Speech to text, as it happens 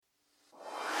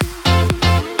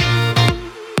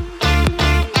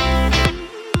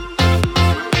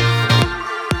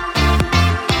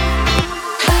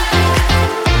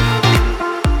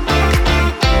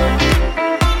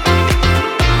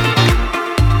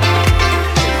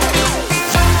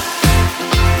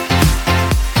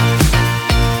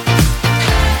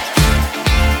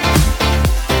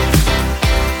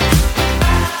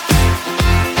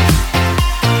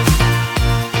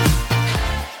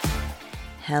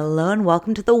Hello and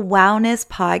welcome to the Wowness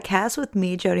Podcast with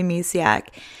me, Jody Misiak.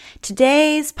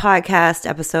 Today's podcast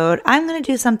episode, I'm going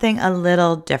to do something a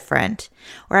little different,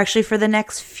 or actually for the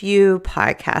next few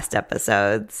podcast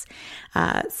episodes.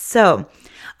 So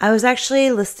I was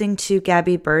actually listening to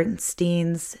Gabby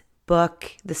Bernstein's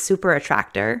book, The Super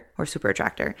Attractor,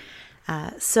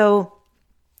 So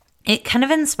it kind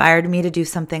of inspired me to do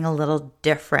something a little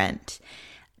different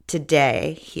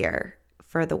today here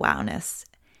for the Wowness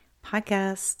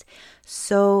podcast.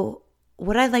 So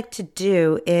what I like to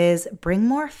do is bring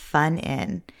more fun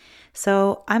in.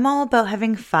 So I'm all about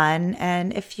having fun.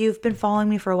 And if you've been following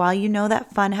me for a while, you know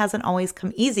that fun hasn't always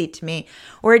come easy to me,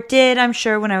 or it did, I'm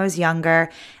sure, when I was younger.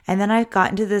 And then I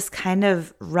got into this kind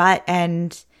of rut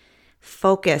and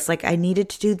focus, like I needed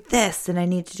to do this and I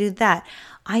need to do that.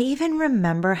 I even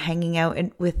remember hanging out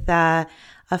with a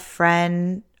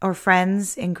friend or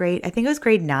friends in I think it was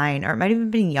grade 9, or it might have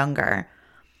even been younger.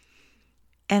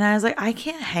 And I was like, I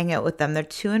can't hang out with them. They're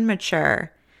too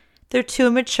immature. They're too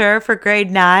immature for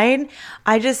grade 9.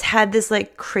 I just had this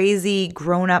like crazy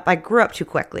grown up. I grew up too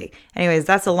quickly. Anyways,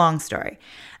 that's a long story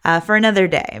for another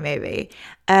day, maybe.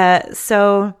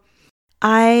 So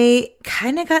I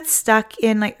kind of got stuck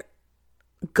in like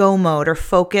go mode or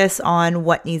focus on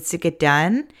what needs to get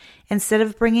done instead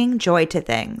of bringing joy to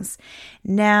things.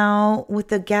 Now, with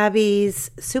the Gabby's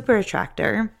Super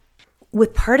Attractor,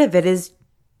 with part of it is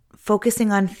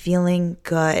focusing on feeling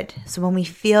good. So when we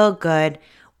feel good,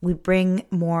 we bring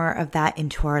more of that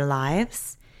into our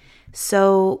lives.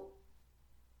 So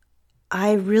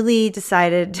I really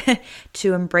decided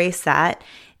to embrace that,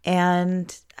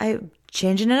 and I'm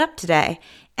changing it up today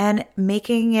and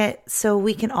making it so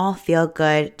we can all feel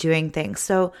good doing things.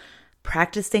 So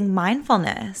practicing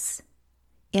mindfulness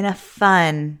in a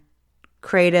fun,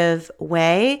 creative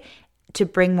way to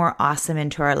bring more awesome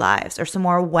into our lives, or some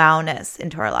more wowness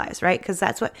into our lives, right? Because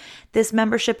that's what this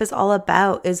membership is all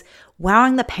about, is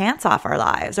wowing the pants off our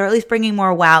lives, or at least bringing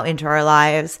more wow into our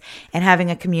lives and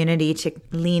having a community to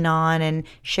lean on and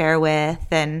share with,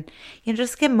 and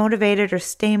just get motivated or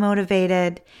stay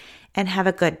motivated and have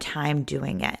a good time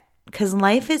doing it. Because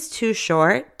life is too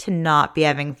short to not be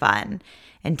having fun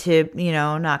and to,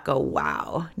 not go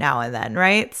wow now and then,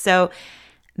 right? So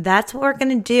that's what we're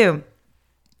going to do.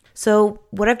 So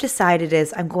what I've decided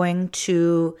is I'm going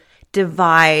to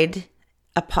divide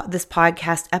this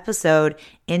podcast episode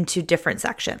into different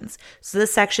sections. So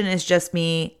this section is just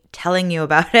me telling you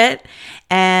about it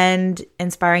and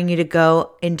inspiring you to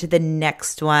go into the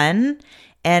next one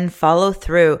and follow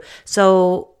through.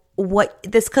 So what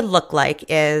this could look like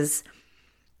is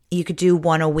you could do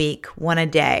one a week, one a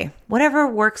day, whatever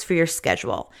works for your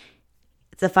schedule.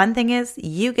 The fun thing is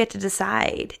you get to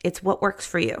decide. It's what works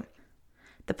for you.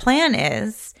 The plan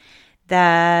is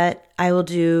that I will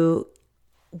do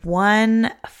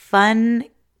one fun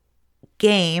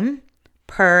game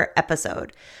per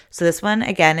episode. So this one,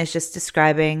 again, is just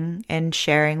describing and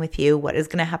sharing with you what is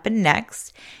going to happen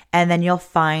next. And then you'll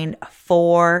find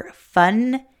 4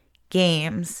 fun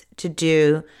games to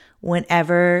do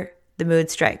whenever the mood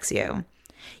strikes you.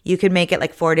 You could make it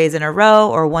like 4 days in a row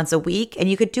or once a week, and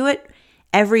you could do it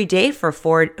every day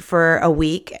for a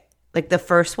week, like the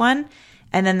first one.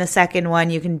 And then the second one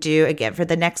you can do again for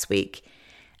the next week.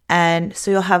 And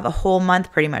so you'll have a whole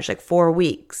month, pretty much like 4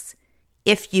 weeks,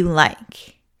 if you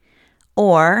like.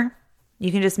 Or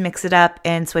you can just mix it up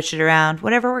and switch it around,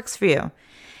 whatever works for you.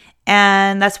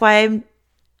 And that's why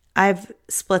I've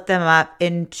split them up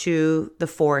into the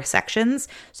 4 sections.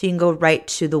 So you can go right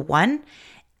to the one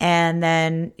and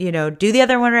then, do the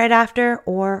other one right after,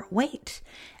 or wait.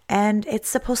 And it's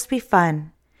supposed to be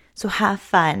fun. So have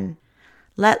fun.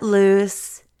 Let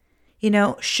loose,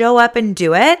 show up and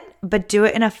do it, but do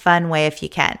it in a fun way if you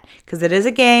can, because it is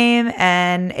a game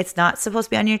and it's not supposed to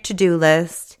be on your to-do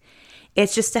list.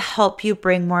 It's just to help you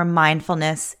bring more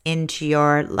mindfulness into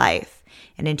your life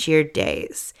and into your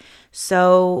days.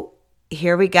 So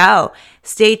here we go.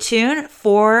 Stay tuned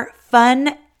for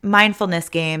fun mindfulness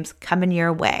games coming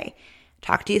your way.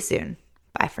 Talk to you soon.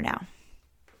 Bye for now.